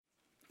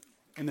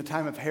In the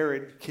time of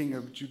Herod, king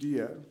of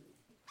Judea,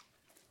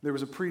 there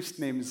was a priest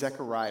named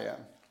Zechariah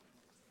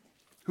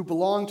who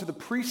belonged to the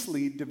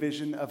priestly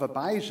division of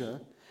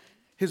Abijah.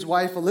 His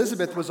wife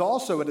Elizabeth was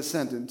also a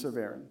descendant of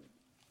Aaron.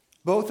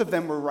 Both of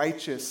them were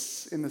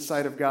righteous in the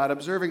sight of God,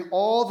 observing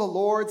all the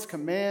Lord's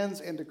commands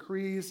and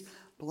decrees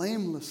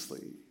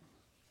blamelessly.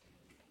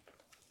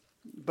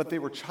 But they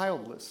were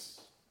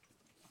childless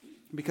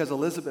because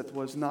Elizabeth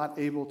was not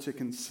able to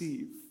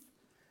conceive,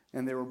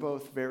 and they were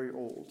both very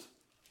old.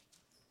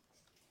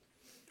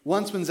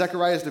 Once when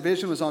Zechariah's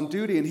division was on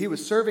duty and he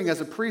was serving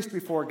as a priest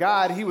before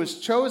God, he was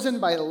chosen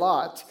by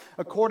lot,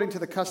 according to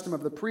the custom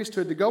of the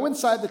priesthood, to go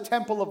inside the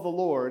temple of the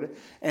Lord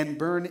and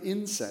burn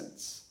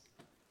incense.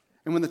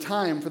 And when the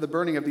time for the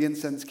burning of the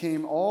incense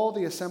came, all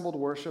the assembled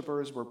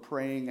worshipers were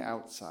praying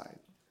outside.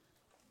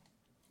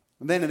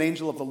 And then an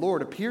angel of the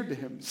Lord appeared to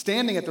him,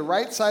 standing at the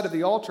right side of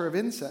the altar of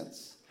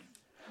incense.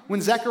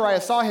 When Zechariah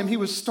saw him, he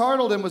was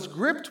startled and was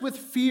gripped with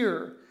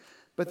fear.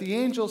 But the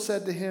angel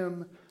said to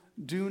him,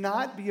 "Do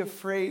not be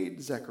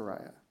afraid,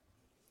 Zechariah.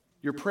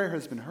 Your prayer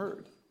has been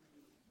heard.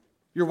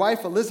 Your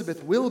wife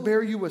Elizabeth will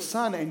bear you a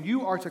son, and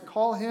you are to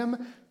call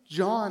him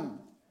John.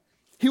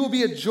 He will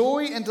be a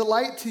joy and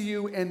delight to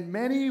you, and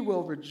many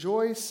will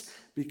rejoice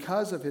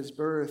because of his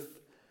birth,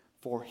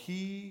 for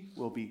he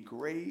will be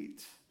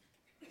great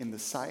in the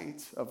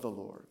sight of the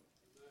Lord."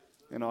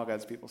 And all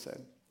God's people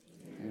said,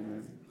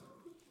 Amen.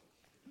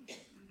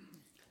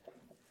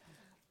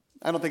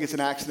 I don't think it's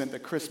an accident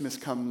that Christmas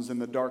comes in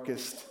the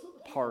darkest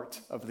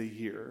part of the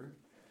year,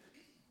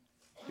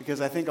 because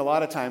I think a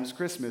lot of times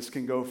Christmas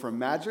can go from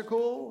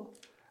magical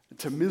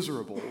to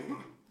miserable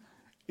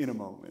in a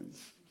moment.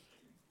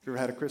 You ever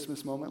had a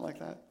Christmas moment like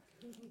that?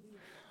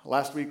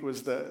 Last week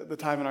was the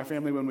time in our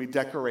family when we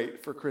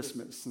decorate for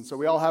Christmas. And so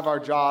we all have our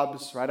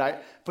jobs, right? I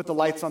put the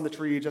lights on the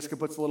tree. Jessica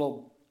puts the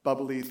little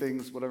bubbly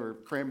things, whatever,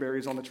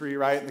 cranberries on the tree,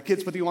 right? And the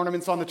kids put the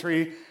ornaments on the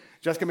tree.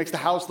 Jessica makes the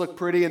house look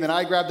pretty. And then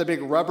I grab the big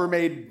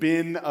Rubbermaid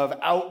bin of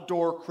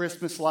outdoor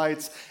Christmas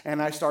lights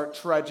and I start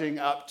trudging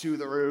up to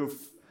the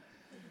roof.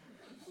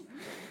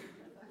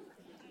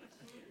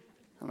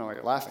 I don't know why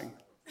you're laughing.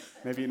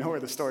 Maybe you know where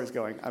the story's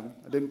going. I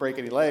didn't break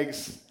any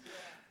legs.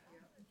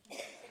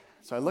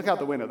 So I look out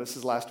the window, this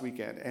is last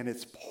weekend, and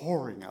it's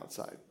pouring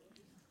outside.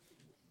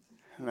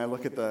 And I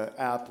look at the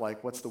app,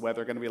 like, what's the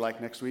weather going to be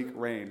like next week?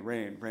 Rain,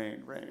 rain,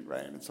 rain, rain,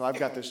 rain. And so I've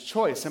got this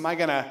choice. Am I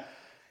going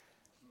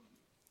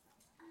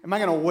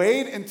to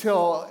wait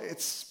until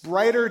it's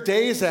brighter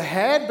days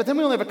ahead? But then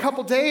we only have a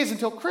couple days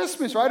until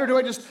Christmas, right? Or do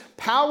I just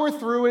power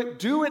through it,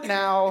 do it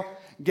now,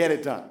 get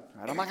it done?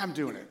 Right? I'm like, I'm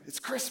doing it. It's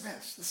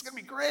Christmas. This is going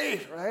to be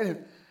great, right?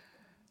 And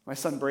my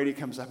son Brady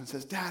comes up and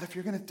says, "Dad, if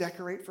you're going to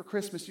decorate for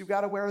Christmas, you've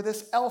got to wear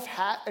this elf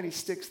hat." And he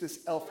sticks this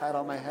elf hat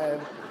on my head.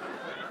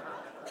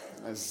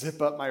 I zip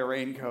up my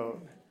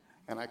raincoat,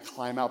 and I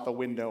climb out the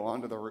window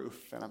onto the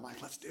roof. And I'm like,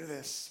 let's do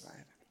this,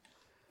 right?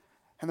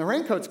 And the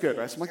raincoat's good,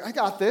 right? So I'm like, I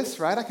got this,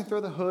 right? I can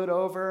throw the hood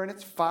over, and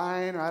it's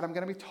fine, right? I'm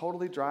going to be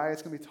totally dry.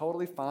 It's going to be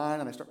totally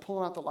fine. And I start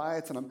pulling out the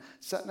lights, and I'm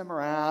setting them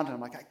around. And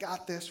I'm like, I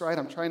got this, right?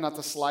 I'm trying not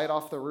to slide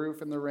off the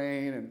roof in the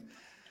rain.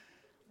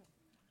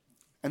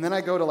 And then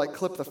I go to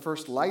clip the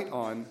first light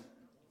on,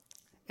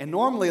 and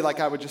normally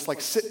I would just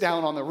sit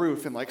down on the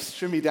roof and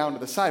shimmy down to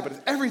the side,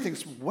 but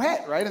everything's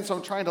wet, right? And so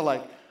I'm trying to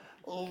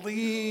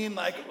lean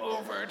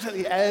over to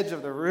the edge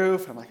of the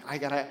roof. I'm like,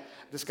 I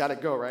just gotta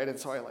go, right? And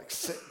so I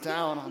sit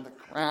down on the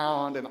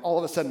ground, and all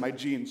of a sudden my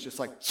jeans just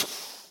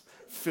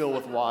fill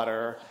with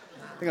water.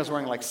 I think I was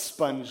wearing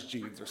sponge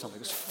jeans or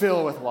something, just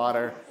fill with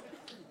water.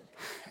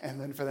 And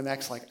then for the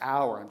next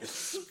hour, I'm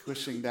just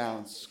squishing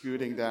down,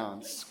 scooting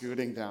down,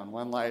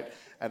 one light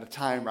at a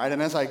time, right?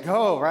 And as I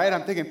go, right,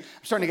 I'm thinking, I'm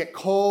starting to get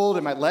cold,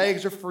 and my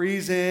legs are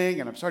freezing,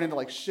 and I'm starting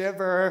to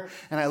shiver,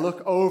 and I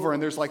look over,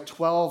 and there's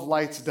 12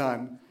 lights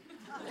done.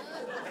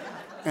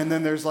 And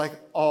then there's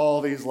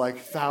all these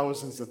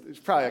thousands of, there's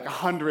probably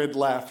 100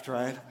 left,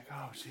 right? I'm like,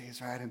 oh,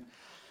 geez, right? And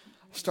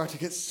I start to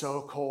get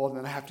so cold, and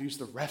then I have to use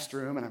the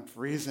restroom, and I'm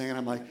freezing, and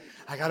I'm like,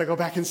 I got to go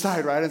back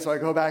inside, right? And so I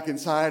go back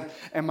inside,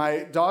 and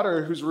my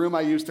daughter, whose room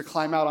I used to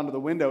climb out onto the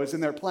window, is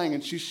in there playing,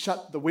 and she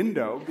shut the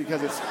window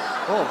because it's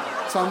cold.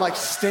 So I'm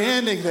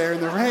standing there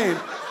in the rain,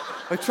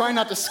 trying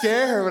not to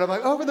scare her, but I'm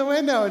like, open the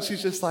window, and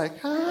she's just like,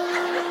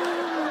 ah.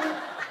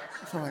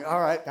 So I'm like,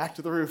 all right, back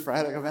to the roof,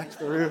 right? I go back to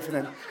the roof, and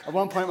then at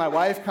one point my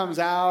wife comes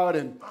out,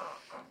 and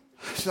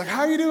she's like,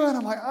 "How are you doing?"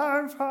 I'm like,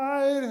 "I'm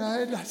fine."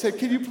 And I said,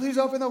 "Can you please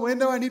open the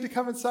window? I need to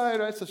come inside,"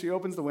 right? So she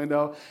opens the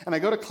window, and I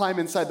go to climb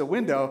inside the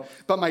window,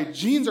 but my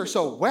jeans are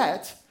so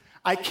wet,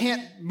 I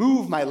can't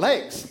move my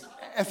legs.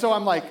 And so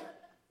I'm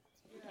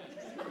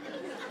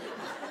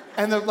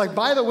and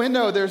by the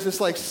window, there's this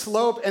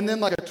slope, and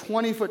then a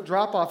 20-foot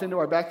drop off into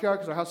our backyard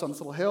because our house is on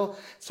this little hill.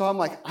 So I'm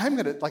like, I'm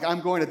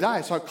going to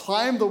die. So I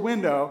climb the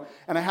window,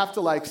 and I have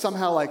to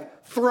somehow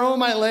throw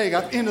my leg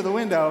up into the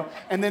window,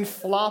 and then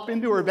flop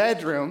into her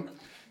bedroom,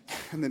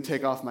 and then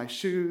take off my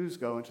shoes,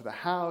 go into the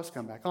house,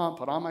 come back on,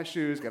 put on my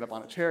shoes, get up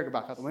on a chair, go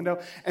back out the window.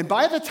 And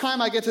by the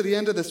time I get to the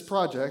end of this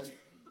project,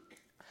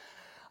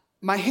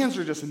 my hands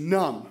are just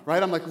numb,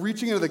 right? I'm like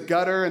reaching into the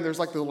gutter, and there's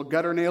like the little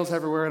gutter nails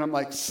everywhere, and I'm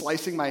like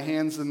slicing my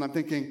hands, and I'm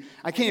thinking,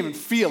 I can't even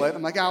feel it.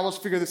 I'm like, we'll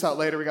figure this out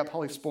later. We got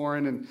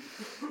polysporin, and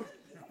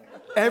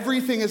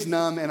everything is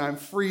numb, and I'm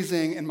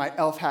freezing, and my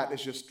elf hat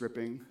is just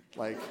dripping,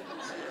 like.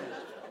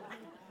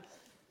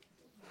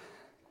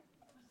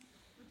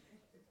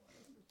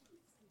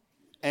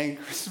 And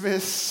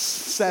Christmas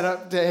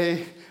setup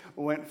day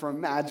went from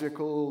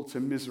magical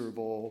to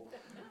miserable,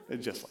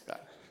 just like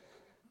that.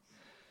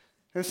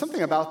 There's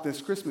something about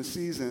this Christmas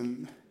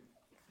season.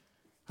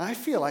 I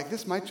feel like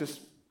this might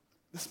just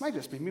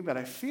be me, but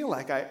I feel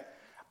like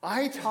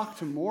I talk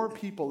to more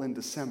people in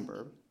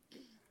December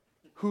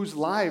whose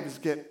lives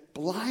get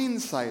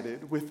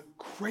blindsided with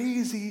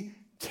crazy,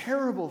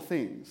 terrible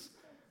things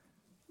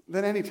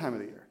than any time of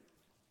the year.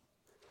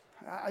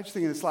 I just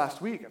think in this last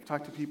week, I've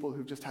talked to people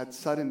who've just had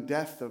sudden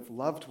death of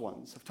loved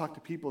ones. I've talked to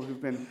people who've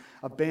been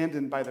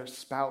abandoned by their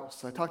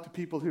spouse. I've talked to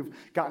people who've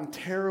gotten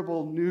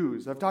terrible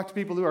news. I've talked to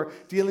people who are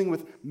dealing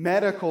with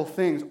medical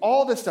things.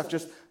 All this stuff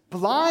just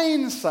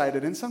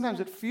blindsided. And sometimes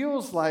it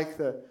feels like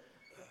the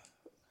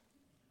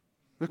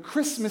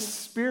Christmas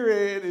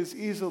spirit is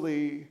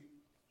easily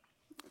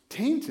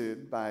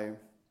tainted by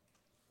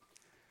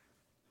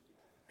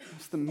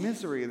just the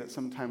misery that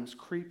sometimes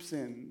creeps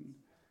in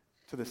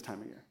to this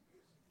time of year.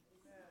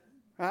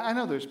 I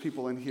know there's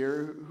people in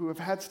here who have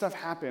had stuff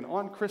happen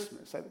on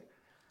Christmas,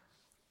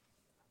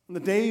 the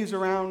days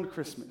around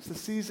Christmas, the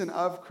season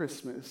of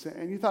Christmas,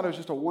 and you thought it was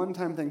just a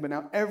one-time thing, but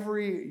now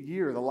every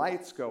year the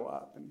lights go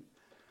up and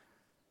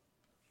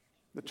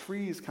the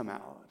trees come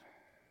out,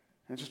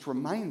 and it just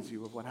reminds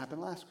you of what happened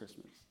last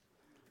Christmas.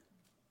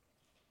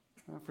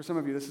 For some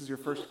of you, this is your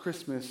first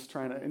Christmas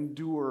trying to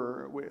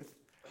endure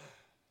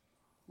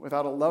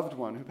without a loved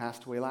one who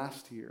passed away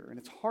last year, and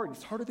it's hard.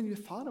 It's harder than you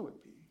thought it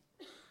would be.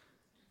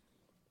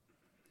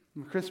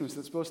 Christmas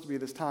is supposed to be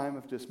this time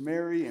of just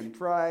merry and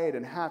pride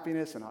and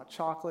happiness and hot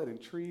chocolate and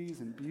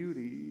trees and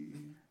beauty.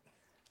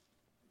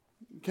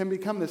 It can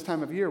become this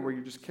time of year where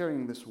you're just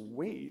carrying this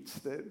weight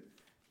that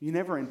you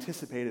never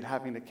anticipated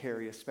having to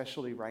carry,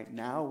 especially right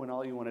now when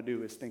all you want to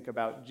do is think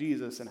about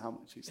Jesus and how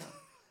much he's done.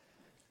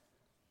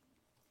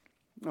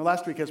 Now,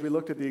 last week, as we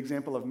looked at the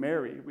example of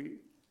Mary, we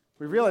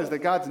realized that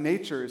God's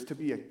nature is to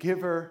be a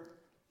giver,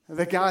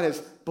 that God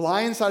has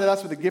blindsided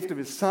us with the gift of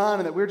his son,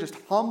 and that we're just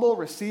humble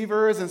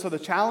receivers. And so the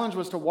challenge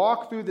was to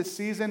walk through this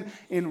season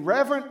in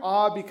reverent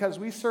awe because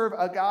we serve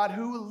a God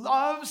who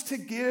loves to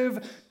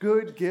give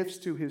good gifts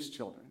to his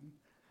children.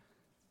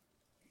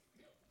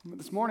 But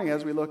this morning,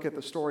 as we look at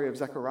the story of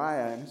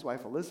Zechariah and his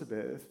wife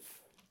Elizabeth,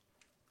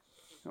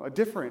 a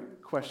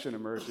different question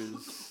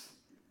emerges.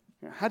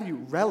 How do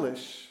you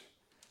relish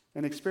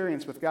an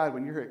experience with God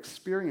when your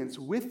experience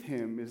with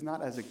him is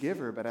not as a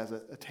giver but as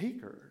a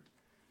taker?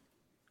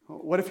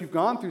 What if you've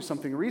gone through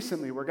something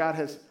recently where God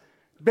has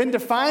been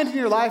defined in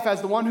your life as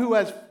the one who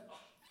has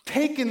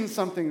taken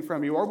something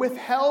from you or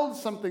withheld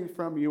something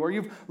from you, or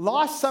you've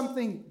lost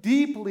something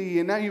deeply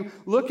and now you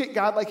look at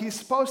God like he's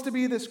supposed to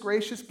be this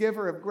gracious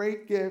giver of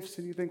great gifts,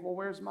 and you think, well,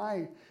 where's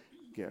my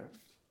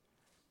gift?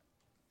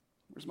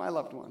 Where's my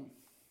loved one?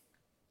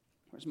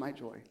 Where's my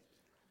joy?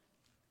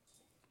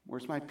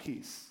 Where's my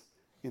peace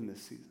in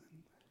this season?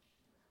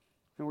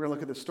 And we're going to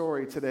look at the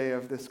story today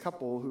of this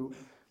couple who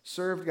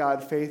served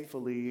God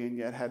faithfully and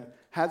yet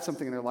had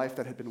something in their life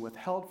that had been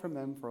withheld from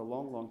them for a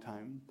long, long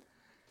time,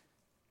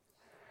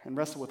 and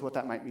wrestle with what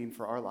that might mean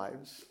for our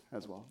lives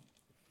as well.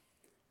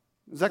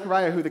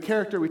 Zechariah, who the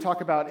character we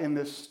talk about in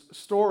this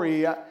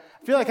story, I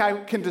feel like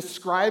I can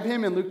describe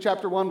him in Luke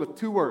chapter 1 with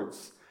 2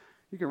 words.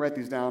 You can write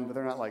these down, but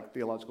they're not like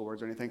theological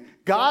words or anything.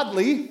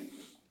 Godly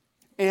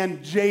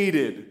and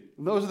jaded.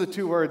 Those are the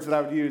 2 words that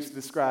I would use to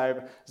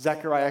describe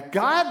Zechariah.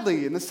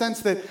 Godly, in the sense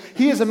that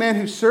he is a man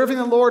who's serving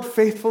the Lord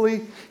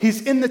faithfully.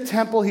 He's in the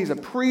temple. He's a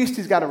priest.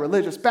 He's got a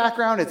religious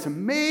background. It's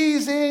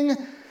amazing.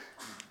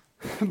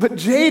 But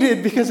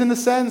jaded, because in the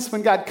sense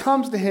when God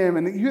comes to him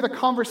and you hear the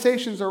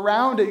conversations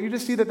around it, you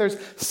just see that there's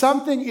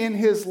something in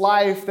his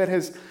life that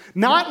has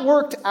not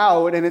worked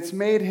out, and it's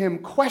made him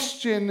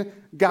question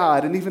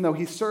God. And even though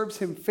he serves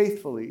him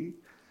faithfully,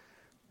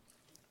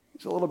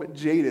 he's a little bit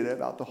jaded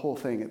about the whole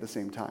thing at the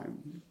same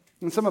time.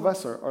 And some of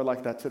us are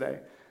like that today.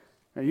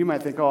 Now, you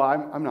might think, oh,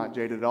 I'm not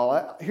jaded at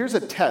all. Here's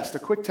a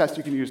quick test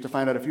you can use to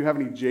find out if you have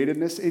any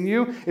jadedness in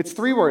you. It's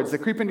 3 words that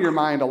creep into your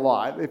mind a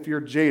lot if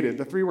you're jaded.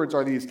 The 3 words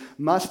are these: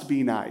 must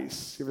be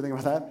nice. You ever think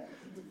about that?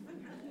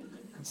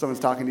 Someone's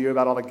talking to you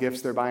about all the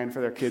gifts they're buying for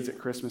their kids at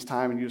Christmas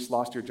time, and you just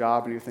lost your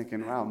job, and you're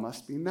thinking, wow,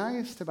 must be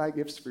nice to buy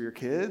gifts for your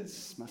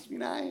kids. Must be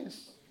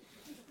nice.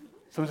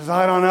 Someone says,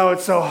 I don't know,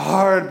 it's so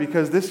hard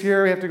because this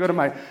year we have to go to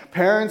my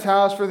parents'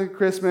 house for the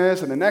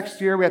Christmas, and the next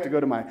year we have to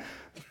go to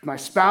my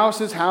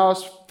spouse's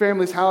house,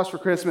 family's house for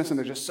Christmas, and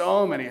there's just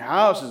so many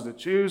houses to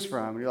choose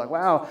from. And you're like,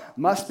 wow,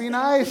 must be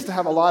nice to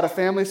have a lot of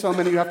family, so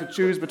many you have to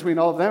choose between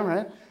all of them,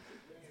 right?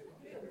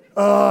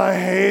 Oh, I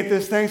hate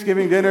this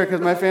Thanksgiving dinner because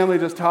my family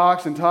just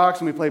talks and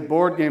we play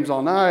board games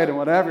all night and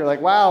whatever. You're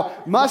like, wow,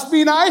 must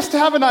be nice to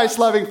have a nice,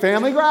 loving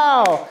family.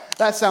 Wow,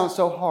 that sounds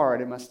so hard.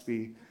 It must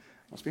be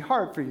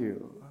hard for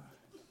you.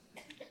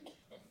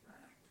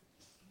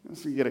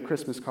 So you get a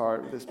Christmas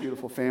card with this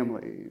beautiful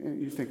family, and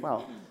you think,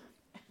 wow,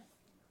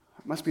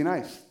 it must be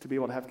nice to be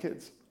able to have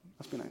kids. It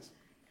must be nice.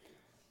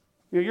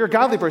 You're a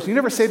godly person. You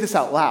never say this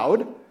out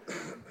loud,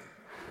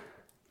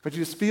 but you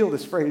just feel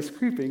this phrase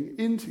creeping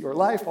into your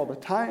life all the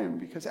time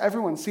because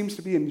everyone seems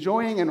to be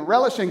enjoying and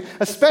relishing,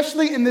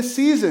 especially in this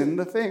season,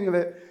 the thing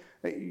that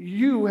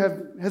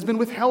has been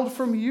withheld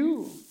from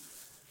you.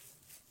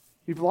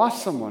 You've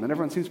lost someone, and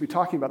everyone seems to be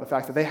talking about the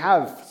fact that they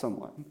have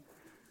someone.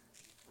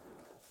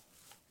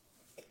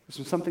 This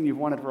is something you've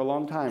wanted for a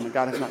long time, and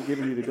God has not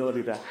given you the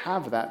ability to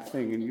have that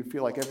thing, and you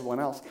feel like everyone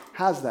else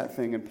has that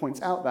thing and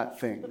points out that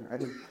thing,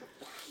 right? And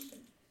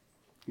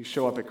you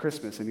show up at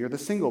Christmas, and you're the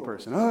single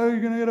person. Oh,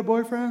 you're going to get a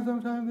boyfriend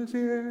sometime this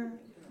year?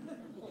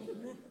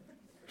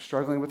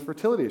 Struggling with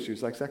fertility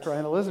issues like Zechariah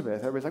and Elizabeth.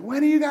 Everybody's like,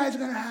 when are you guys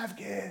going to have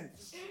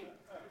kids?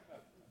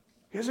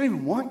 You guys don't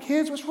even want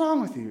kids? What's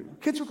wrong with you?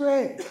 Kids are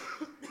great.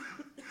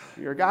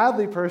 You're a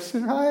godly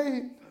person,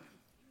 right?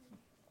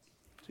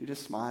 So you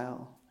just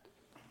smile.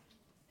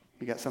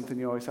 You got something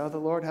you always say, oh, the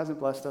Lord hasn't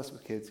blessed us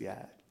with kids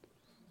yet.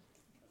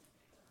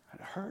 And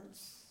it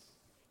hurts.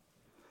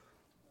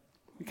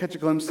 You catch a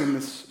glimpse in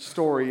this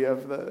story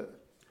of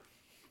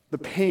the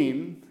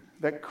pain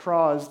that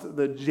caused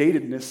the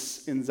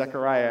jadedness in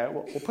Zechariah.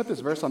 We'll put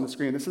this verse on the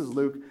screen. This is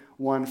Luke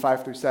 1,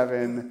 5 through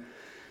 7.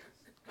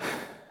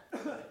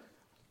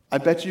 I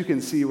bet you can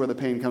see where the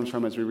pain comes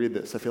from as we read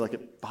this. I feel like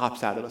it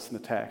pops out at us in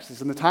the text.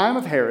 It's in the time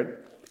of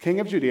Herod, king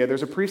of Judea.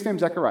 There's a priest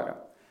named Zechariah.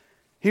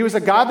 He was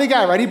a godly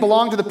guy, right? He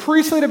belonged to the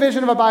priestly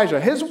division of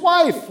Abijah. His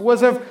wife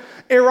was of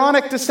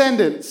Aaronic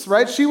descendants,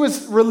 right? She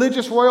was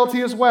religious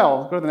royalty as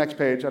well. Go to the next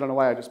page. I don't know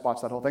why I just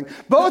botched that whole thing.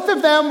 Both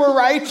of them were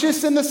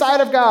righteous in the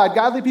sight of God,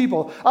 godly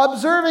people,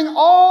 observing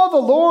all the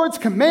Lord's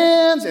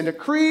commands and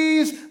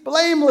decrees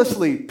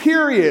blamelessly,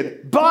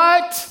 period.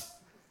 But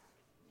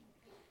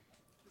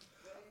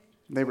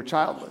they were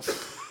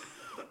childless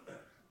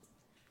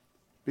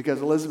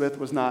because Elizabeth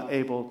was not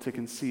able to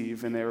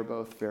conceive, and they were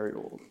both very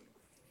old.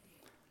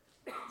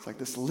 It's like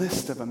this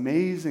list of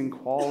amazing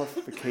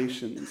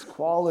qualifications,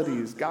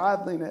 qualities,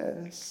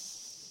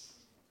 godliness.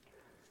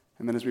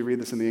 And then as we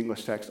read this in the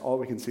English text, all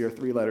we can see are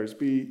three letters,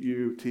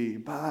 B-U-T,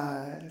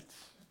 but.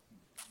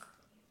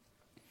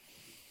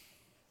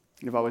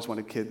 You've always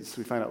wanted kids.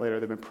 We find out later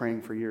they've been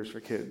praying for years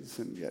for kids,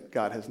 and yet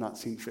God has not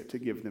seen fit to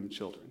give them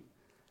children.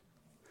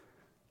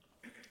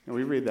 And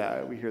we read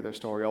that, we hear their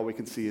story, all we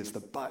can see is the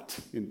but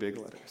in big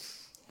letters.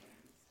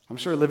 I'm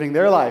sure living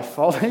their life,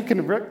 all they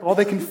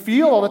can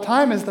feel all the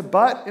time is the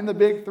but in the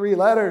big three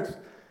letters.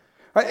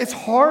 Right? It's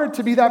hard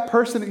to be that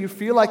person that you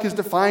feel like is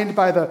defined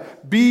by the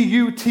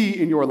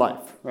B-U-T in your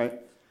life, right?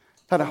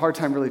 I've had a hard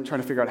time really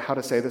trying to figure out how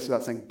to say this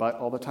without saying but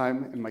all the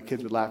time, and my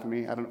kids would laugh at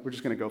me. We're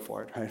just going to go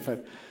for it, right?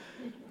 But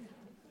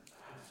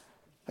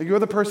you're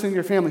the person in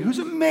your family who's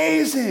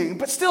amazing,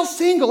 but still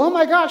single. Oh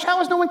my gosh, how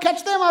has no one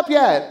catch them up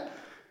yet?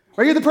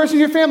 Or you're the person in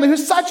your family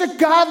who's such a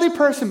godly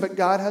person, but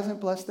God hasn't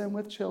blessed them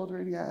with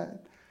children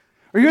yet.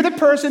 Or you're the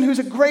person who's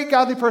a great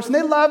godly person.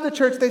 They love the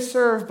church they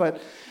serve, but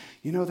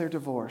they're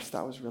divorced.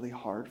 That was really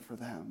hard for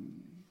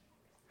them.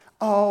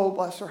 Oh,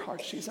 bless her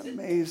heart, she's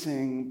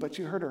amazing, but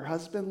you heard her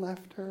husband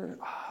left her.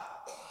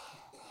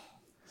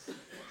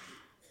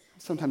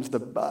 Sometimes the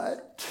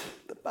but.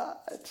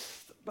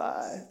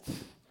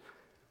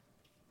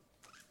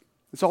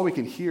 It's all we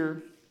can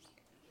hear,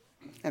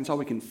 and it's all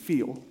we can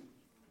feel,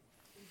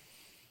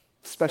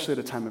 especially at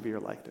a time of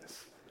year like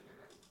this.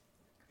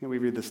 We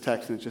read this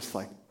text, and it's just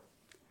like,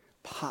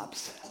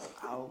 pops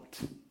out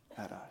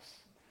at us.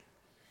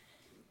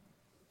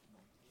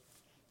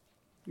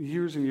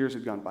 Years and years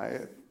had gone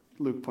by.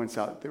 Luke points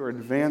out they were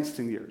advanced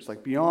in years,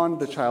 like beyond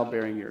the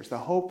childbearing years. The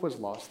hope was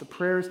lost. The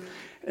prayers,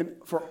 and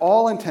for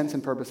all intents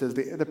and purposes,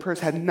 the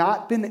prayers had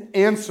not been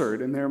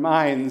answered in their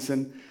minds,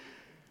 and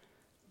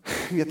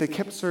yet they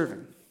kept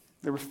serving.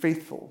 They were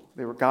faithful.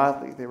 They were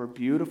godly. They were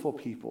beautiful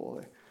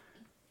people.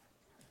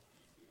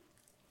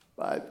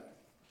 But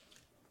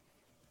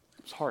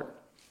it was hard.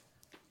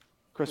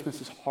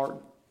 Christmas is hard.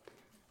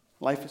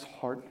 Life is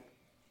hard.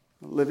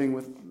 Living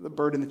with the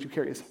burden that you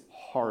carry is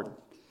hard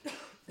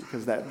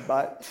because that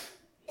but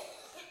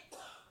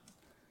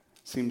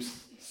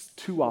seems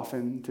too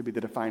often to be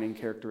the defining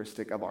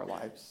characteristic of our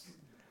lives.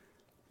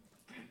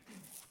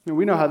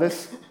 We know how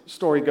this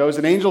story goes.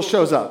 An angel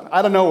shows up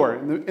out of nowhere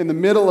in the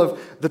middle of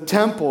the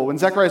temple when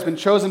Zechariah has been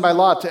chosen by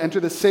Lot to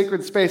enter this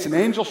sacred space. An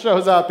angel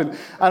shows up, and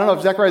I don't know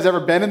if Zechariah's ever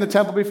been in the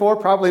temple before.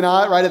 Probably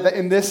not, right,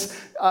 in this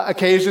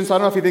occasion. So I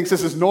don't know if he thinks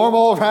this is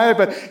normal, right?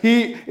 But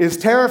he is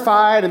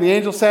terrified, and the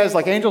angel says,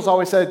 like angels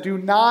always said, do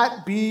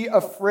not be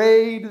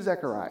afraid,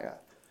 Zechariah.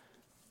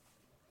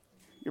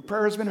 Your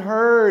prayer has been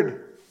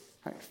heard.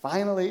 Right,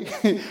 finally,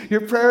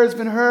 your prayer has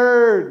been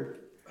heard.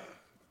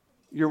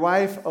 Your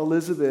wife,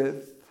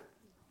 Elizabeth,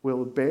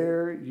 will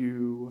bear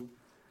you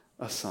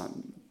a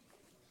son.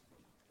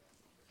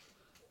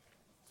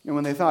 And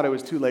when they thought it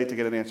was too late to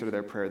get an answer to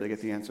their prayer, they get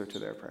the answer to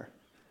their prayer.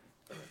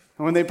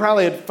 And when they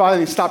probably had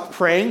finally stopped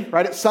praying,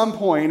 right, at some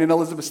point in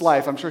Elizabeth's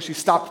life, I'm sure she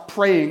stopped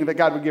praying that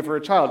God would give her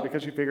a child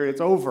because she figured it's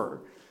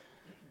over.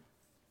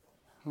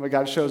 And when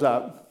God shows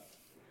up,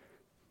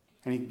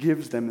 And he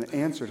gives them the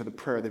answer to the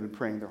prayer they've been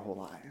praying their whole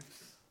lives.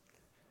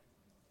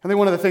 I think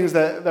one of the things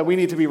that we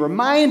need to be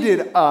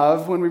reminded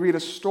of when we read a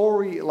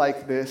story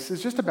like this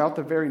is just about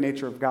the very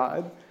nature of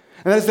God.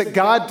 And that is that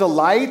God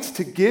delights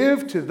to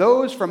give to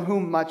those from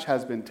whom much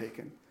has been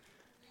taken.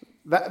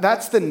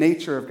 That's the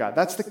nature of God.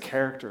 That's the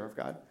character of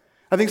God.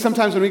 I think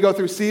sometimes when we go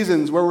through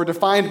seasons where we're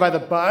defined by the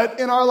but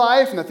in our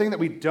life and the thing that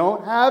we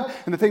don't have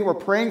and the thing we're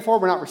praying for,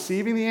 we're not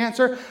receiving the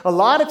answer, a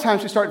lot of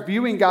times we start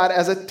viewing God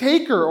as a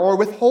taker or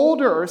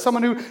withholder or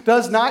someone who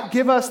does not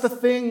give us the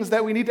things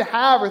that we need to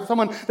have or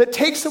someone that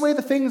takes away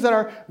the things that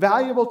are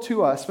valuable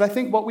to us. But I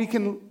think what we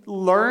can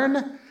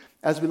learn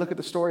as we look at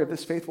the story of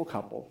this faithful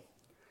couple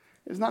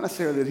is not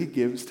necessarily that he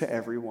gives to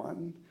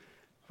everyone,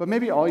 but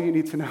maybe all you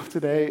need to know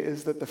today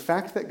is that the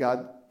fact that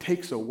God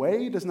takes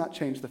away does not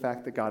change the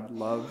fact that God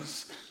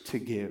loves to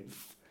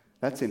give.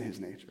 That's in his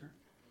nature.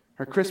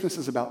 Our Christmas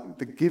is about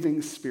the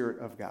giving spirit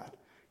of God.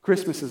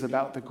 Christmas is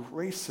about the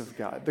grace of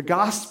God. The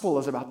gospel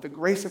is about the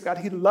grace of God.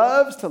 He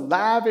loves to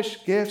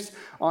lavish gifts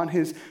on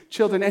his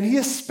children, and he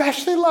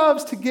especially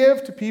loves to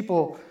give to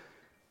people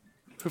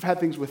who've had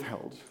things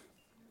withheld,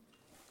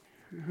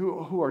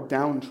 who are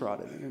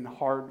downtrodden and in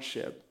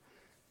hardship.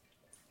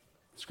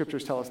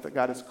 Scriptures tell us that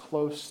God is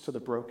close to the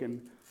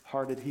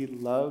brokenhearted. He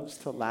loves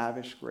to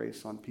lavish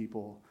grace on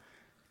people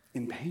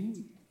in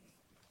pain.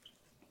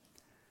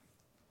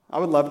 I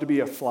would love to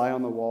be a fly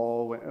on the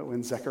wall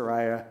when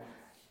Zechariah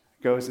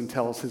goes and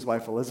tells his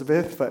wife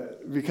Elizabeth,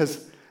 but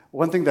because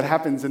one thing that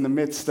happens in the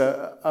midst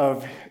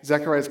of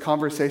Zechariah's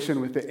conversation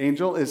with the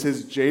angel is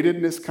his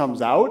jadedness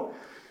comes out.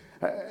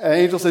 An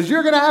angel says,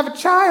 "You're going to have a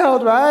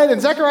child, right?"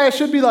 And Zechariah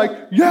should be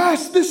like,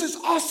 "Yes, this is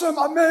awesome,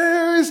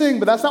 amazing."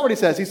 But that's not what he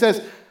says. He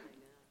says,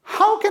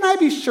 "How can I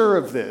be sure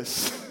of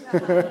this?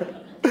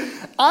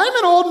 I'm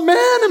an old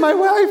man and my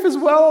wife is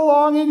well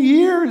along in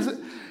years."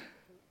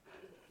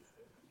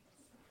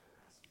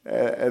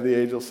 And the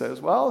angel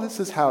says, "Well, this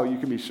is how you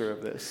can be sure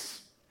of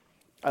this."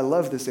 I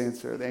love this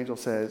answer. The angel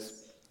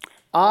says,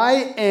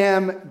 "I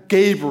am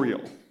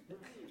Gabriel.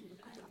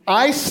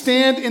 I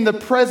stand in the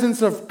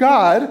presence of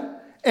God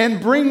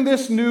and bring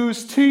this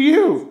news to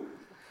you.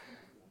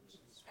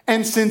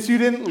 And since you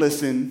didn't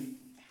listen,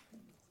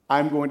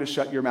 I'm going to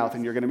shut your mouth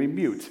and you're going to be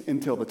mute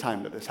until the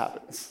time that this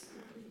happens."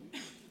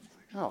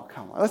 Oh,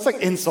 come on. That's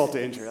like insult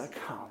to injury. Like,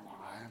 come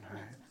on.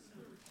 Right?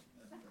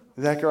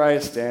 Zechariah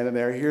is standing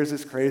there. Here's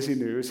this crazy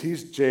news.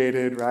 He's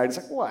jaded, right? He's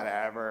like,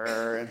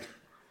 whatever.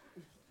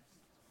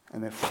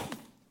 And then,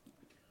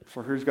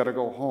 for who's got to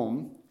go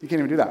home. He can't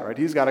even do that, right?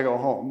 He's got to go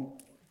home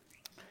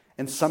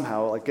and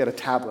somehow like get a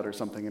tablet or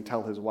something and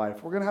tell his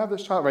wife, "We're going to have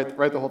this child."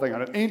 Write the whole thing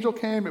on it. An angel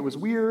came. It was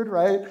weird,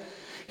 right?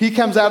 He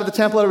comes out of the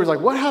temple. Everybody's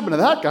like, "What happened to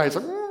that guy?" He's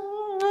like,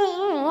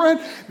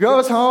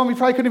 goes home. He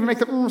probably couldn't even make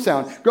the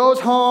sound. Goes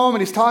home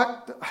and he's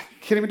talking. I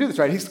can't even do this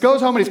right. He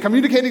goes home and he's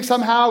communicating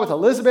somehow with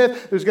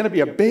Elizabeth. There's going to be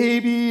a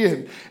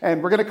baby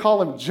and we're going to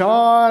call him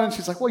John. And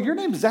she's like, "Well, your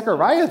name's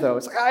Zechariah, though."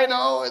 It's like, "I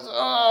know." It's,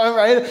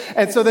 right?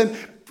 And so then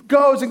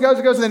goes and goes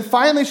and goes. And then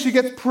finally she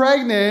gets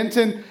pregnant.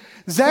 And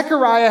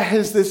Zechariah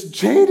is this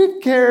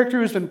jaded character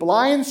who's been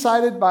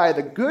blindsided by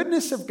the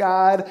goodness of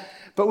God.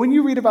 But when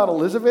you read about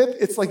Elizabeth,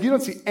 it's like you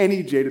don't see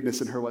any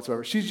jadedness in her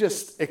whatsoever. She's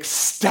just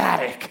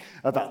ecstatic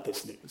about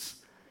this news.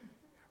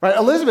 Right?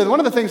 Elizabeth,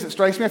 one of the things that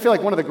strikes me, I feel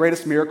like one of the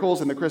greatest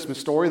miracles in the Christmas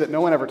story that no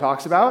one ever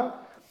talks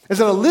about, is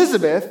that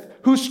Elizabeth,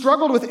 who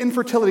struggled with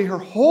infertility her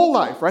whole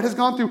life, right, has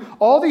gone through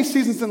all these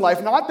seasons in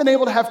life, not been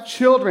able to have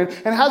children,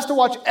 and has to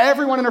watch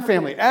everyone in her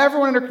family,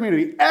 everyone in her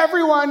community,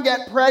 everyone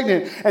get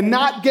pregnant, and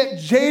not get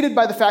jaded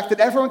by the fact that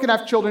everyone can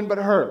have children but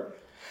her.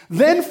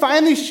 Then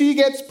finally she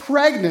gets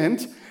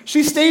pregnant.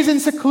 She stays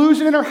in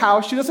seclusion in her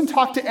house. She doesn't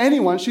talk to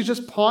anyone. She's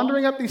just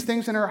pondering up these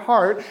things in her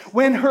heart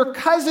when her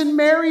cousin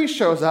Mary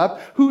shows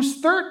up, who's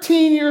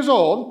 13 years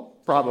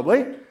old,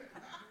 probably,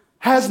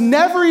 has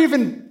never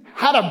even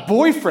had a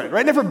boyfriend,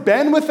 right? Never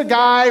been with a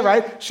guy,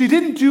 right? She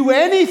didn't do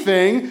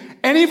anything,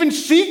 and even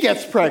she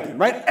gets pregnant,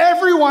 right?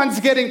 Everyone's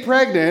getting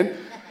pregnant,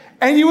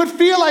 and you would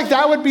feel like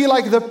that would be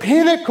like the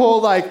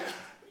pinnacle, like,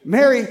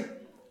 Mary,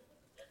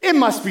 it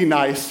must be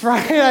nice,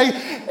 right?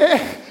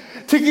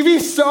 To be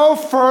so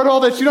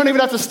fertile that you don't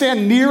even have to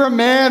stand near a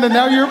man and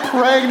now you're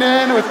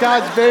pregnant with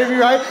God's baby,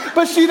 right?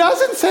 But she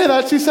doesn't say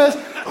that. She says,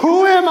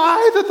 "Who am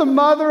I that the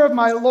mother of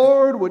my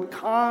Lord would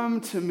come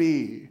to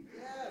me?"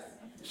 Yes.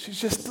 She's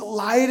just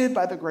delighted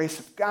by the grace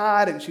of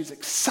God and she's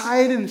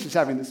excited and she's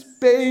having this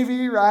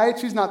baby, right?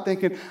 She's not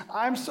thinking,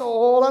 "I'm so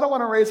old, I don't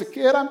want to raise a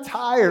kid, I'm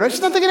tired." Right?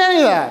 She's not thinking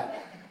any of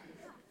that.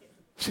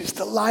 She's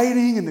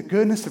delighting in the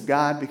goodness of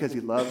God because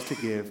he loves to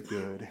give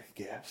good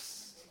gifts.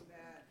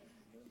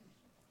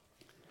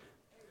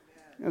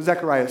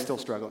 Zechariah is still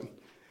struggling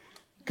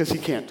because he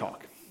can't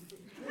talk.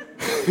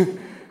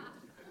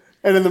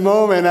 And in the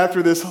moment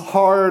after this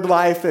hard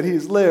life that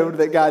he's lived,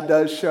 that God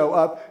does show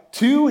up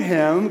to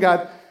him.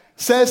 God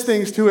says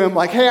things to him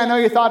like, "Hey, I know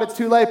you thought it's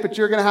too late, but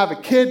you're going to have a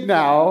kid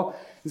now."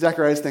 And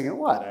Zechariah's thinking,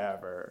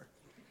 whatever.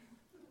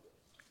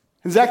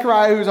 And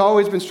Zechariah, who's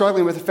always been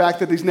struggling with the fact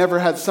that he's never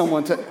had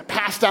someone to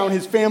pass down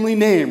his family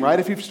name, right?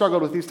 If you've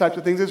struggled with these types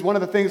of things, it's one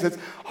of the things that's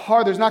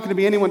hard. There's not going to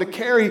be anyone to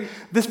carry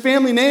this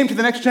family name to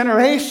the next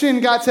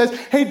generation. God says,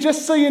 hey,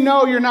 just so you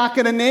know, you're not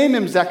going to name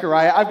him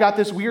Zechariah. I've got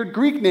this weird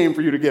Greek name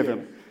for you to give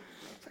him.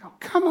 It's like, oh,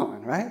 come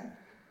on, right?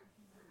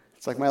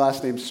 It's like my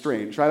last name's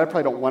Strange, right? I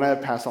probably don't want to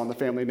pass on the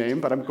family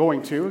name, but I'm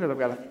going to because I've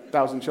got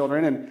 1,000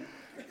 children. And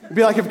it'd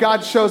be like if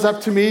God shows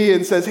up to me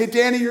and says, hey,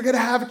 Danny, you're going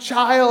to have a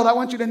child. I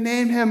want you to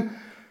name him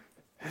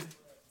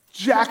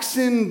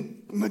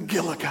Jackson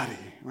McGillicuddy,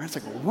 right? It's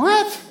like,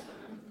 what?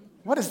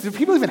 Do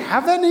people even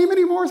have that name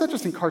anymore? Is that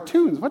just in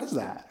cartoons? What is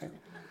that?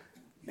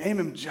 Name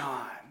him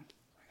John.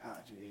 Oh,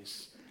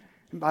 jeez.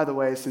 And by the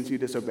way, since you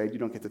disobeyed, you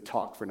don't get to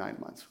talk for 9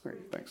 months.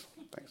 Great, thanks.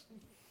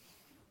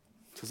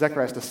 So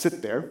Zechariah has to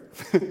sit there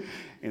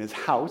in his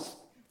house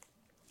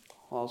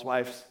while his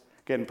wife's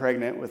getting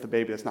pregnant with a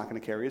baby that's not going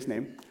to carry his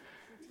name.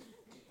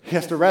 He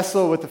has to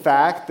wrestle with the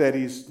fact that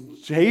he's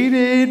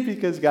jaded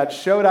because God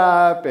showed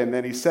up and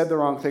then he said the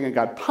wrong thing and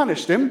God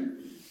punished him.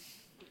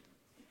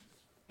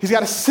 He's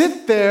got to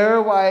sit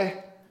there while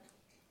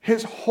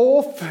his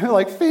whole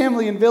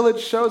family and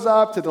village shows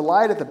up to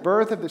delight at the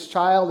birth of this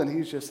child, and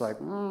he's just like,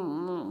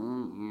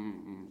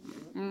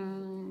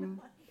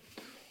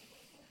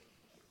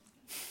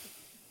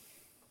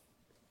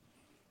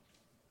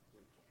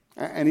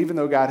 And even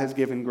though God has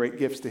given great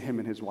gifts to him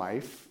and his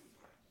wife,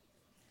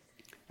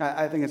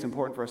 I think it's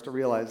important for us to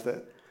realize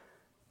that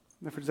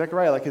for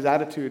Zechariah, his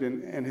attitude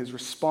and his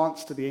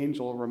response to the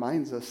angel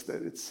reminds us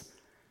that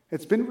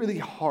it's been really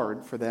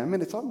hard for them,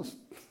 and it's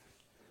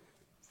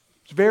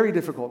very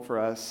difficult for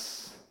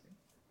us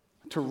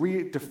to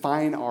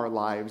redefine our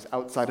lives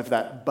outside of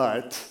that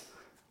but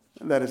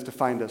that has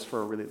defined us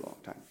for a really long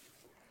time.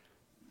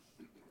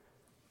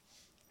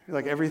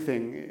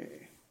 Everything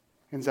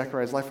in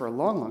Zechariah's life for a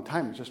long, long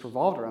time has just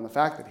revolved around the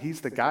fact that he's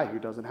the guy who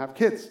doesn't have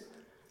kids.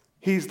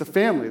 He's the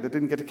family that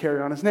didn't get to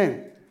carry on his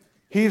name.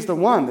 He's the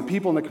one. The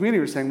people in the community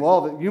were saying,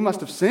 well, you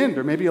must have sinned,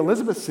 or maybe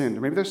Elizabeth sinned,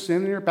 or maybe there's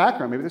sin in your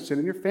background, maybe there's sin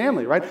in your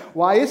family, right?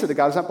 Why is it that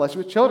God has not blessed you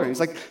with children? He's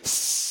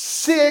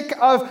sick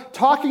of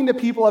talking to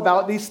people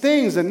about these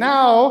things. And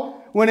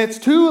now, when it's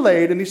too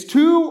late and he's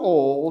too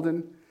old,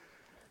 and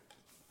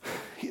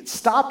he had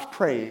stopped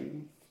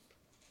praying,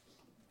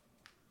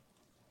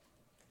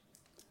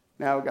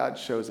 now God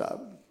shows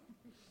up.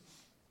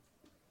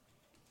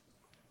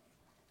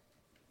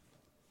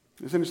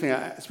 It's interesting.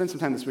 I spent some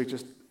time this week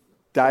just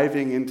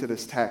diving into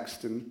this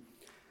text and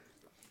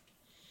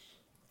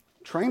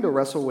trying to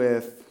wrestle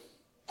with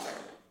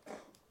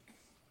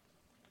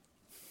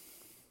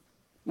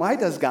why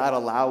does God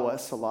allow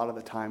us a lot of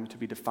the time to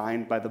be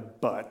defined by the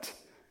but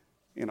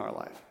in our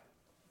life?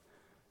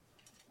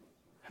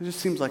 It just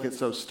seems like it's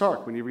so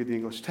stark when you read the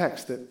English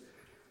text that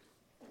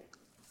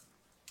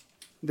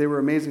they were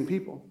amazing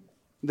people.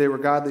 They were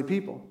godly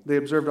people. They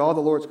observed all the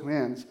Lord's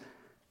commands,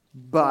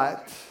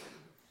 but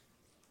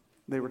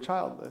they were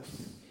childless.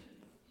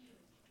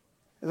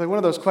 It's like one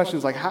of those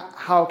questions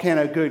how can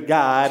a good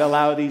God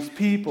allow these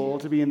people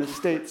to be in this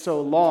state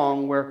so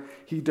long where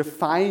he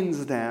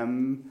defines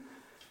them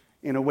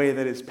in a way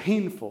that is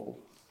painful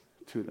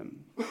to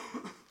them?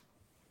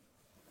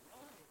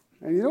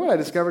 And you know what I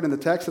discovered in the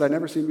text that I'd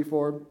never seen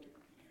before?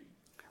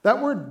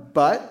 That word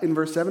but in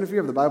verse 7, if you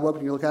have the Bible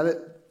open, you look at it,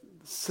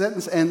 the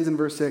sentence ends in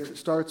verse 6. It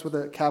starts with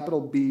a capital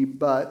B,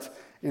 but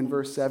in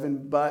verse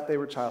 7, but they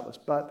were childless,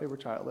 but they were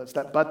childless.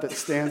 That but that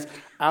stands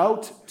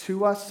out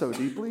to us so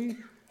deeply,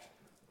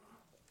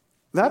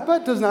 that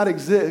but does not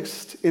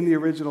exist in the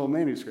original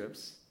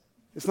manuscripts.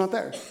 It's not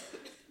there.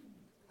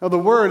 Now, the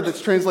word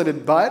that's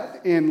translated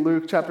but in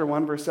Luke chapter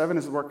 1, verse 7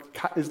 is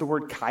the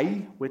word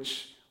kai,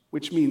 which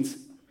means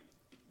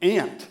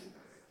and.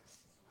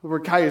 The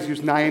word kai is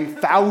used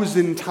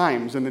 9,000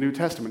 times in the New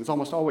Testament. It's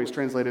almost always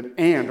translated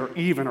and or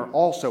even or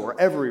also or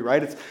every,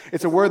 right?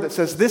 It's a word that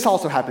says this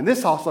also happened,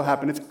 this also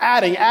happened. It's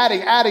adding,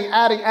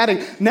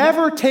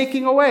 never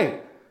taking away.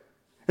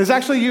 It's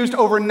actually used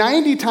over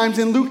 90 times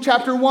in Luke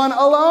chapter 1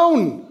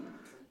 alone.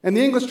 And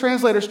the English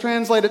translators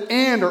translate it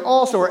and or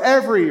also or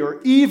every or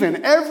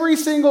even every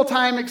single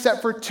time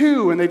except for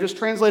 2, and they just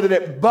translated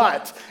it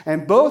but.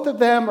 And both of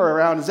them are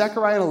around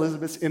Zechariah and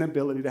Elizabeth's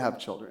inability to have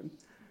children.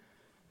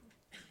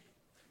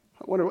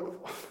 I wonder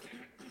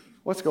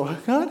what's going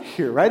on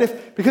here,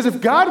 right? Because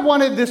if God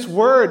wanted this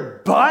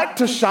word but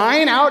to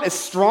shine out as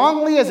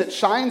strongly as it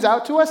shines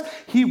out to us,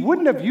 he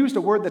wouldn't have used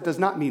a word that does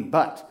not mean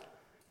but.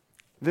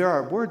 There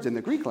are words in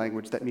the Greek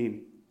language that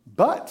mean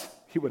but.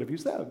 He would have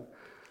used them.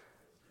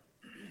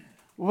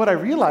 What I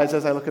realize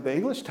as I look at the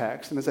English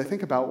text and as I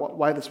think about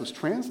why this was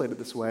translated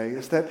this way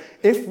is that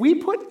if we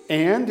put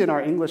and in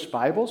our English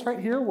Bibles right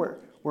here where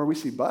we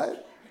see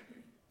but,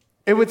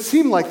 it would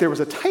seem like there was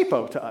a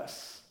typo to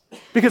us.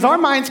 Because our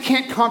minds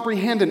can't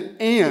comprehend an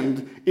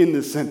and in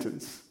this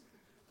sentence.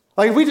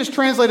 If we just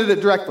translated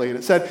it directly and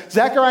it said,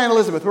 Zechariah and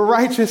Elizabeth were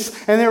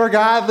righteous and they were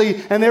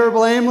godly and they were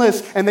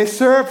blameless and they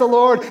served the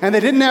Lord and they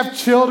didn't have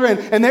children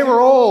and they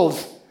were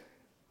old.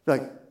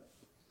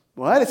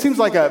 What? It seems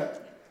like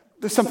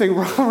there's something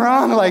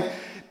wrong.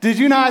 Did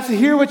you not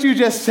hear what you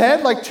just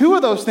said? Like, two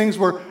of those things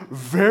were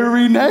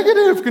very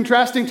negative,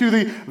 contrasting to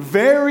the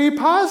very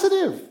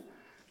positive.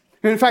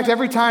 And in fact,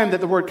 every time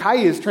that the word kai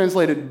is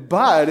translated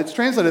but, it's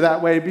translated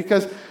that way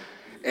because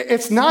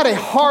it's not a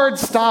hard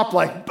stop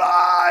like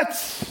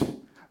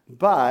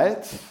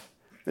but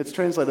it's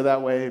translated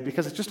that way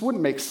because it just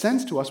wouldn't make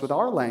sense to us with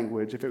our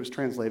language if it was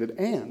translated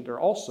and or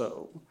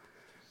also.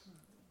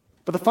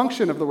 But the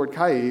function of the word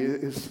kai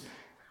is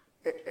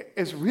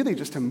really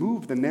just to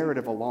move the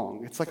narrative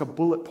along. It's like a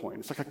bullet point.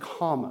 It's like a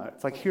comma.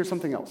 It's like, here's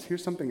something else,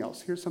 here's something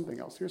else, here's something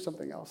else, here's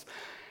something else.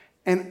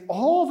 And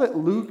all that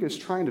Luke is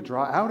trying to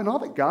draw out and all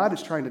that God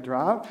is trying to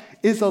draw out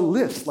is a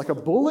list, like a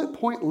bullet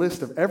point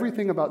list of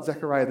everything about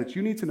Zechariah that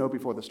you need to know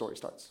before the story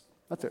starts.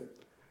 That's it.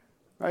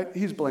 Right?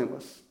 He's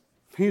blameless.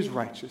 He's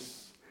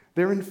righteous.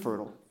 They're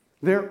infertile.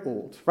 They're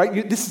old,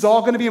 right? This is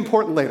all going to be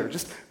important later.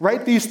 Just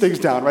write these things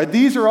down, right?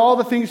 These are all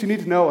the things you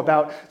need to know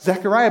about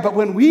Zechariah. But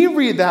when we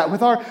read that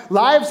with our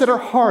lives that are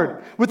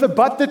hard, with the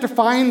but that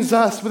defines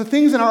us, with the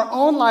things in our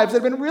own lives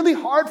that have been really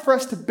hard for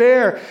us to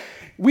bear,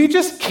 we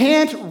just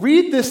can't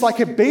read this like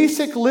a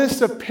basic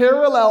list of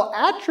parallel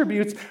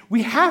attributes.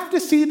 We have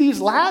to see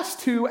these last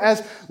two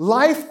as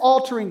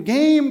life-altering,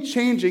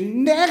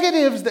 game-changing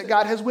negatives that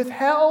God has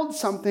withheld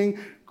something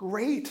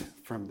great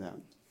from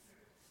them.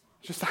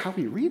 Just how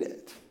we read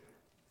it.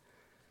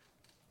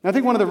 And I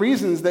think one of the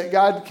reasons that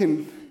God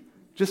can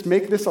just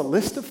make this a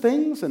list of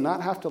things and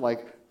not have to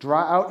like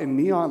draw out in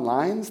neon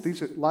lines,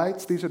 these are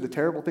lights, these are the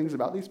terrible things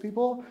about these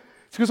people,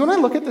 it's because when I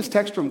look at this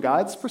text from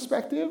God's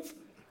perspective,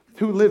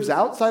 who lives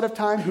outside of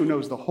time, who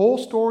knows the whole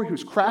story,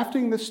 who's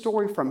crafting this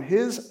story from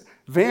his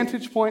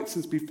vantage point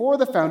since before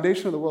the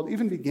foundation of the world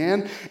even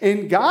began,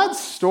 in God's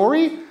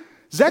story,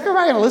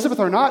 Zechariah and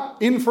Elizabeth are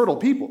not infertile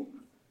people.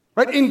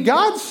 Right? In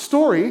God's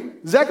story,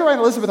 Zechariah and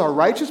Elizabeth are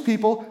righteous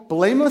people,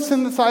 blameless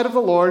in the sight of the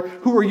Lord,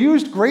 who were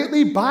used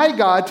greatly by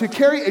God to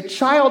carry a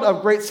child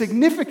of great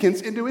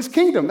significance into his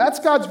kingdom. That's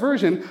God's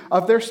version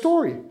of their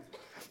story.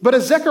 But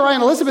as Zechariah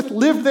and Elizabeth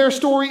lived their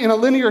story in a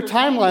linear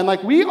timeline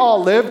like we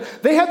all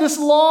lived, they had this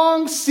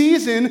long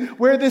season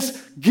where this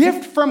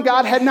gift from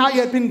God had not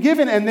yet been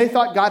given, and they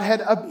thought God had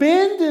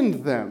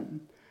abandoned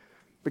them.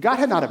 But God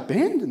had not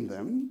abandoned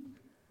them.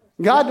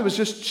 God was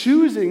just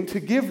choosing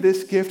to give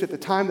this gift at the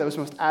time that was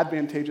most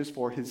advantageous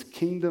for his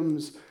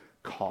kingdom's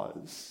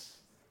cause.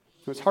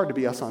 It's hard to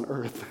be us on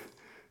earth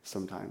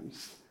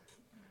sometimes.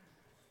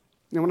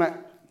 You know,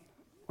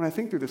 when I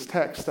think through this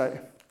text,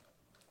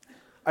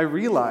 I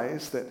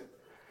realize that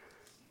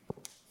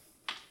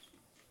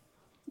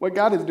what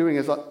God is doing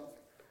is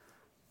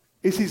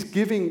he's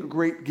giving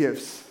great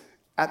gifts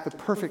at the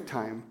perfect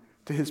time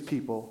to his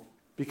people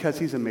because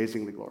he's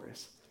amazingly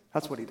glorious.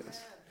 That's what he does.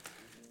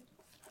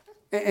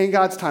 In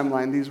God's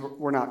timeline, these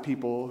were not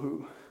people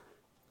who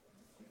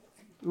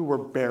were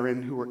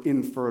barren, who were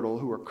infertile,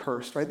 who were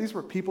cursed, right? These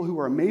were people who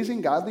were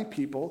amazing, godly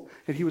people,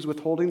 and he was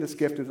withholding this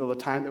gift until the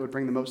time that would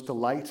bring the most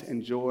delight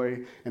and joy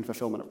and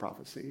fulfillment of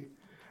prophecy.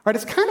 Right?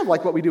 It's kind of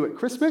like what we do at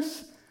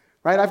Christmas,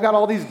 right? I've got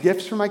all these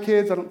gifts for my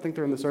kids. I don't think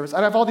they're in the service.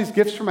 I have all these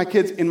gifts for my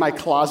kids in my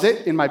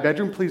closet, in my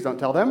bedroom. Please don't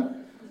tell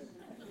them.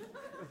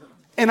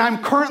 And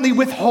I'm currently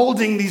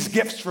withholding these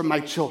gifts from my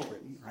children.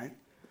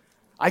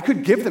 I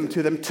could give them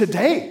to them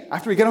today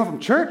after we get home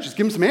from church. Just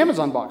give them some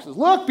Amazon boxes.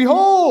 Look,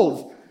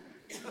 behold.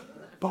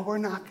 But we're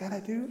not going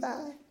to do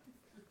that.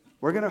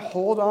 We're going to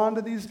hold on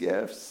to these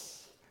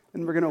gifts,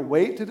 and we're going to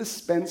wait to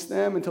dispense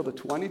them until the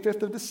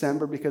 25th of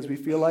December because we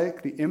feel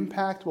like the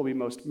impact will be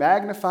most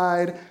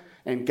magnified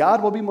and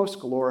God will be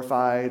most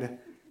glorified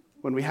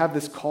when we have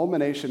this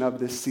culmination of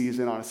this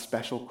season on a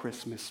special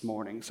Christmas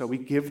morning. So we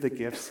give the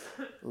gifts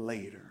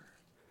later.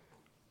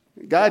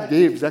 God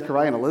gave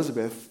Zechariah and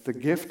Elizabeth the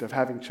gift of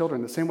having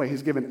children the same way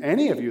he's given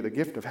any of you the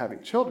gift of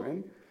having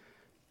children.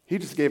 He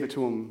just gave it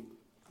to them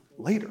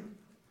later.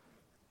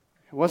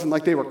 It wasn't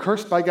like they were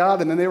cursed by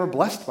God and then they were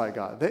blessed by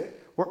God. They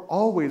were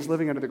always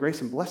living under the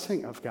grace and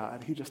blessing of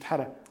God. He just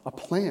had a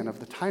plan of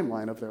the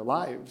timeline of their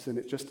lives, and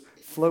it just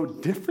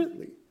flowed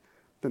differently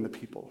than the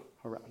people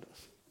around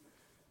us.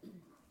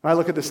 I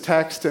look at this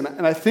text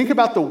and I think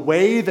about the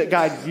way that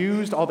God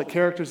used all the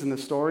characters in the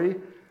story.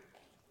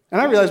 And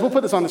I realize, we'll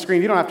put this on the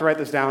screen. You don't have to write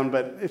this down,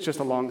 but it's just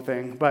a long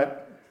thing.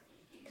 But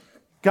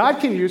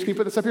God can you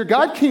put this up here?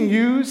 God can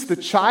use the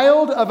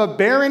child of a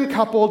barren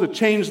couple to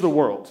change the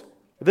world.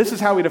 This is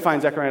how we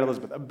define Zechariah and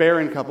Elizabeth, a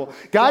barren couple.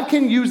 God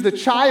can use the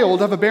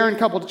child of a barren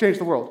couple to change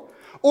the world.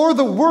 Or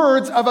the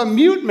words of a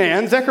mute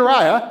man,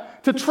 Zechariah,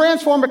 to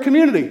transform a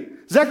community.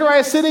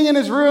 Zechariah's sitting in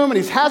his room,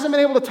 and he hasn't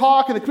been able to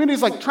talk, and the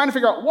community's like trying to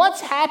figure out what's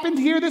happened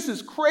here. This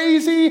is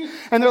crazy.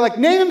 And they're like,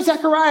 name him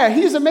Zechariah.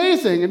 He's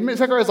amazing. And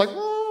Zechariah's like,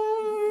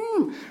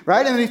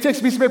 right? And then he takes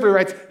a piece of paper and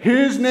writes,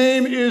 his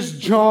name is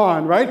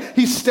John, right?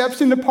 He steps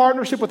into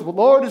partnership with what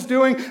the Lord is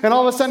doing, and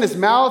all of a sudden his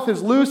mouth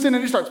is loosened,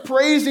 and he starts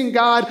praising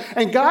God.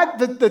 And God,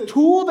 the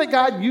tool that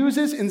God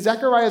uses in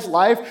Zechariah's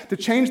life to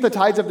change the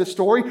tides of the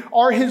story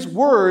are his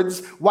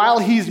words while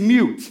he's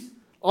mute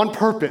on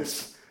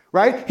purpose.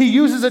 right? He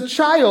uses a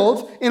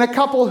child in a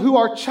couple who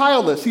are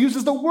childless. He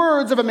uses the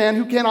words of a man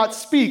who cannot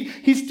speak.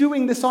 He's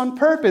doing this on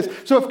purpose.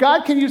 So if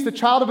God can use the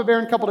child of a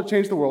barren couple to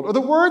change the world, or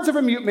the words of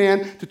a mute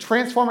man to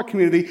transform a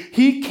community,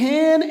 he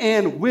can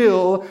and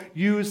will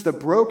use the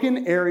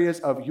broken areas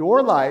of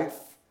your life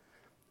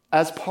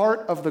as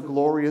part of the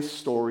glorious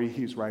story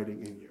he's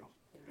writing in you.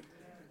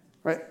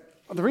 Right?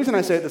 The reason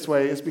I say it this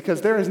way is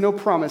because there is no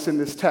promise in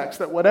this text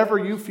that whatever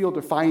you feel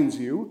defines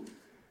you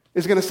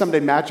is going to someday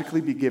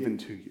magically be given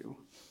to you.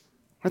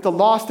 Right? The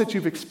loss that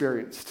you've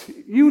experienced,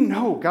 you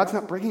know God's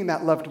not bringing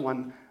that loved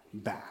one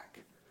back.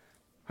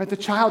 Right? The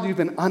child you've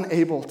been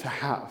unable to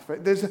have.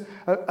 Right? There's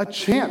a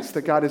chance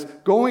that God is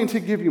going to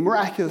give you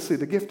miraculously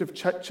the gift of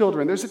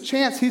children. There's a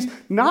chance he's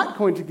not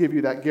going to give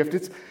you that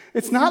gift.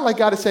 It's not like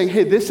God is saying,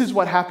 hey, this is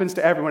what happens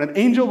to everyone. An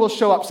angel will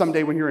show up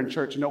someday when you're in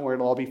church and don't worry,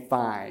 it'll all be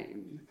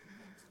fine.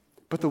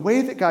 But the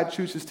way that God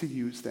chooses to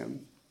use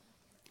them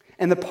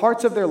and the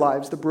parts of their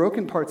lives, the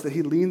broken parts that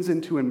he leans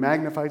into and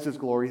magnifies his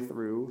glory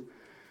through,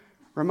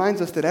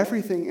 reminds us that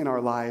everything in our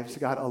lives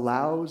God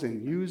allows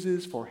and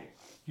uses for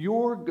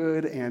your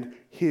good and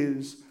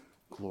his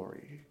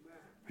glory.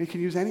 He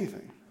can use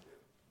anything.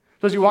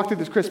 So as you walk through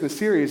this Christmas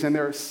series, and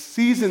there are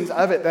seasons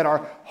of it that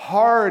are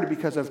hard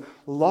because of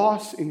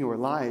loss in your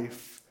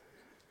life,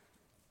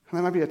 and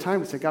that might be a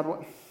time to say, God,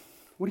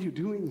 what are you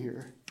doing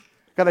here?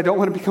 God, I don't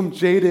want to become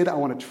jaded. I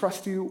want to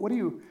trust you. What are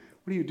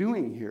you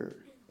doing here?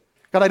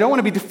 God, I don't want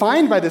to be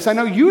defined by this. I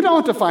know you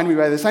don't define me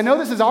by this. I know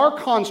this is our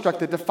construct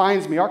that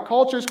defines me, our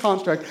culture's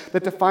construct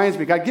that defines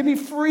me. God, give me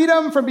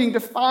freedom from being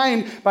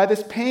defined by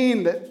this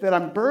pain that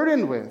I'm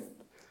burdened with.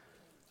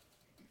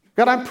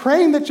 God, I'm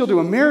praying that you'll do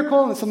a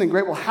miracle and that something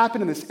great will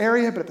happen in this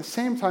area, but at the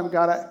same time,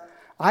 God,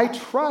 I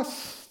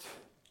trust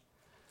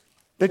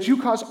that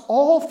you cause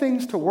all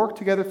things to work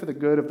together for the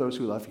good of those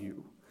who love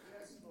you.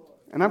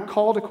 And I'm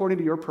called according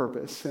to your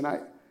purpose, and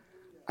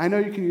I know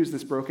you can use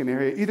this broken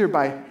area either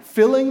by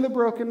filling the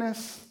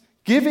brokenness,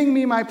 giving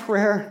me my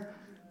prayer,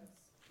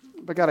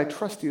 but God, I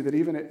trust you that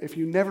even if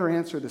you never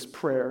answer this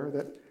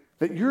prayer,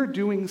 that you're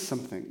doing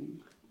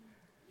something.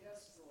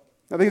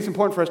 I think it's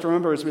important for us to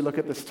remember as we look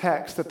at this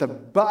text that the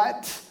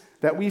but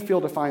that we feel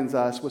defines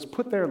us was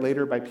put there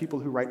later by people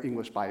who write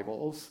English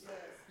Bibles.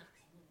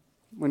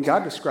 When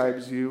God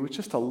describes you, it's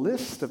just a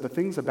list of the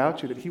things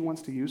about you that he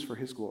wants to use for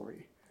his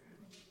glory.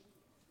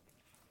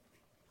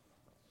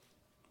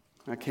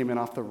 I came in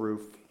off the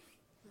roof.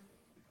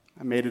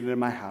 I made it into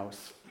my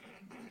house.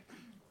 I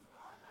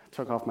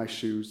took off my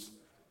shoes.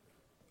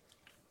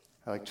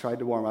 I tried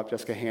to warm up.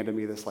 Jessica handed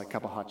me this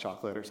cup of hot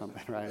chocolate or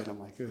something, right? And I'm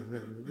like,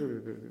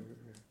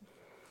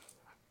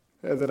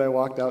 and then I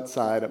walked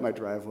outside at my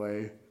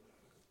driveway,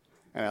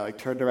 and I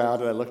turned around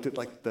and I looked at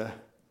the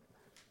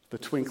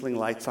twinkling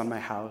lights on my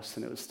house,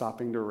 and it was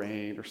stopping to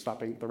rain,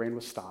 the rain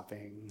was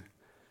stopping.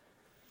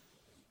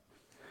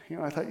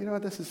 I thought,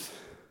 what, this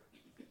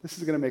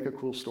is going to make a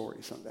cool story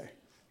someday.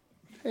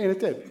 And it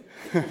did.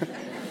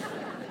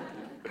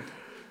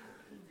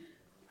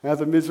 Now,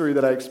 the misery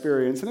that I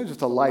experienced, and it's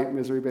just a light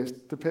misery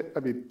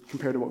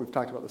compared to what we've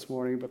talked about this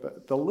morning,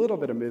 but the little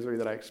bit of misery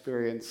that I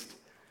experienced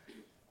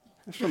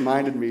just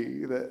reminded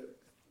me that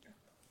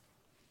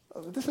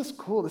this is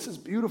cool, this is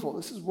beautiful,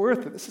 this is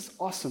worth it, this is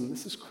awesome,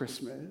 this is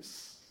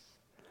Christmas.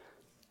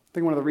 I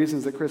think one of the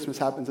reasons that Christmas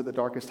happens at the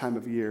darkest time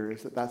of year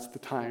is that that's the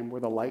time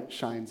where the light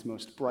shines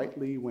most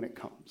brightly when it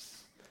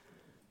comes.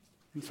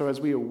 And so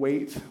as we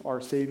await our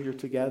Savior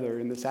together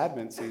in this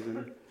Advent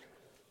season,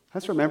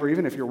 let's remember,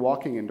 even if you're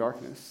walking in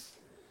darkness,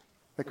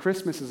 that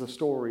Christmas is a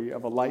story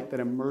of a light that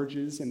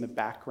emerges in the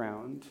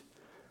background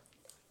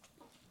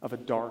of a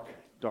dark,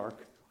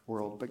 dark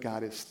world. But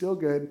God is still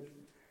good.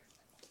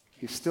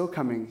 He's still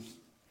coming.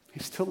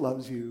 He still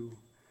loves you.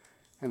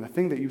 And the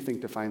thing that you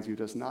think defines you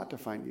does not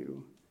define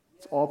you.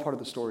 It's all part of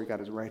the story God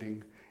is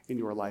writing in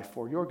your life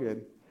for your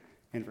good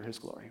and for his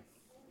glory.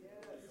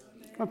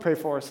 I'm going to pray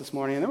for us this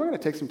morning, and then we're going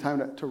to take some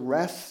time to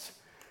rest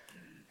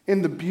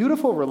in the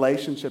beautiful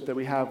relationship that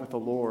we have with the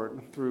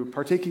Lord through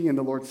partaking in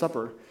the Lord's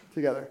Supper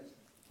together.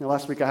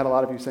 Last week I had a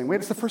lot of you saying, wait,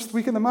 it's the first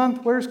week in the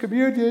month, where's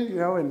communion?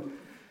 And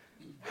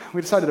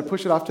we decided to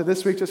push it off to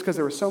this week just because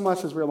there was so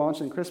much as we were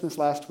launching Christmas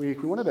last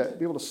week. We wanted to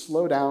be able to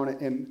slow down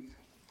and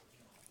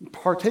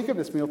partake of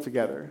this meal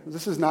together.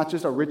 This is not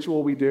just a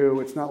ritual we do.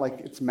 It's not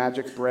like it's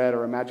magic bread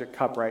or a magic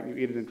cup, right? You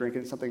eat it and drink it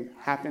and something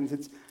happens.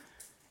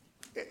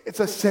 It's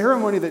a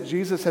ceremony that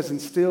Jesus has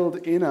instilled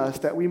in us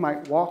that we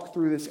might walk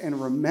through this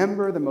and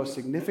remember the most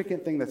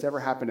significant thing that's ever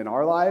happened in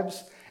our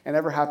lives and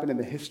ever happened in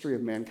the history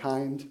of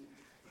mankind,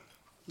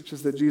 which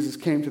is that Jesus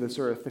came to this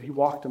earth, that he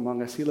walked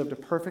among us, he lived a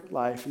perfect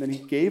life, and then he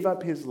gave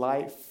up his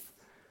life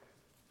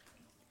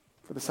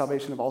for the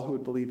salvation of all who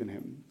would believe in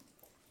him.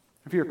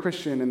 If you're a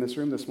Christian in this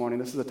room this morning,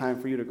 this is a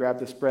time for you to grab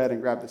this bread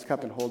and grab this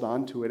cup and hold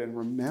on to it and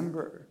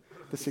remember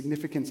the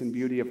significance and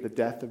beauty of the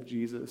death of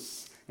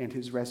Jesus and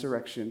his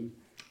resurrection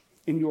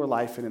in your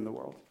life and in the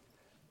world.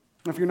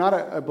 If you're not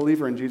a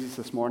believer in Jesus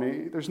this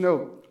morning, there's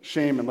no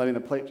shame in letting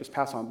the plate just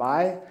pass on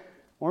by.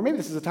 Or maybe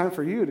this is a time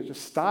for you to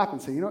just stop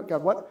and say, you know what,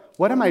 God,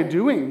 what am I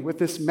doing with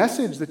this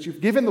message that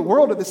you've given the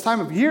world at this time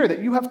of year, that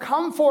you have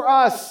come for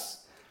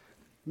us?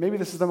 Maybe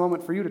this is the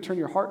moment for you to turn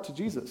your heart to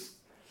Jesus.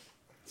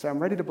 Say, I'm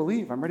ready to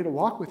believe. I'm ready to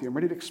walk with you. I'm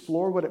ready to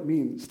explore what it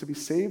means to be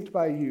saved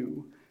by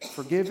you,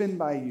 forgiven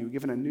by you,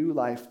 given a new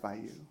life by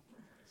you.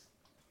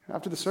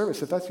 After the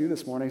service, if that's you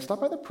this morning, stop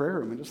by the prayer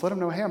room and just let them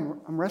know, hey,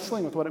 I'm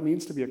wrestling with what it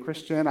means to be a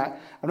Christian. I'm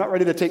not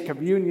ready to take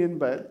communion,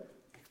 but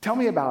tell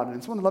me about it.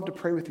 And someone would love to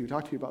pray with you,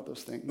 talk to you about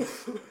those things.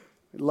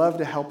 I'd love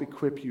to help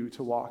equip you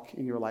to walk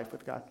in your life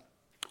with God.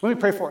 Let me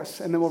pray for us,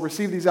 and then we'll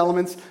receive these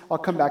elements. I'll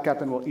come back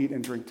up and we'll eat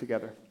and drink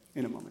together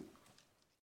in a moment.